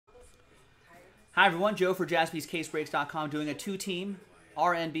Hi everyone, Joe for jaspyscasebreaks.com doing a two-team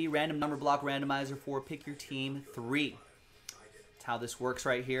RNB random number block randomizer for Pick Your Team 3. That's how this works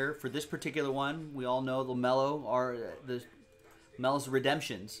right here. For this particular one, we all know the Mello's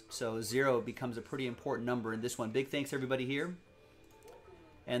redemptions, so 0 becomes a pretty important number in this one. Big thanks to everybody here.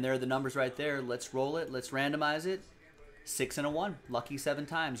 And there are the numbers right there. Let's roll it. Let's randomize it. 6 and a 1. Lucky 7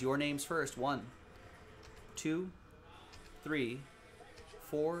 times. Your names first. 1, 2, 3,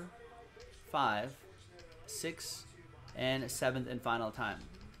 4, 5, 6, and 7th and final time.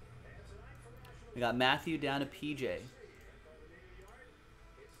 We got Matthew down to PJ.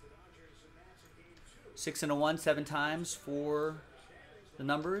 6 and a 1, 7 times for the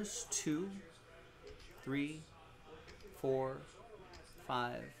numbers. 2, 3, 4,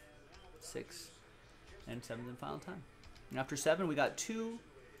 5, 6, and 7th and final time. And after 7, we got 2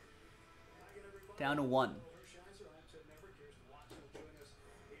 down to 1.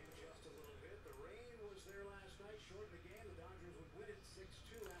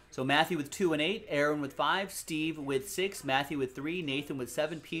 So Matthew with 2 and 8, Aaron with 5, Steve with 6, Matthew with 3, Nathan with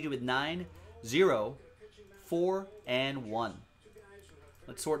 7, PJ with 9, 0, 4, and 1.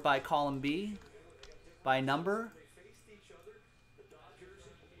 Let's sort by column B, by number.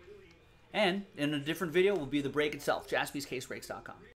 And in a different video will be the break itself, jaspyscasebreaks.com.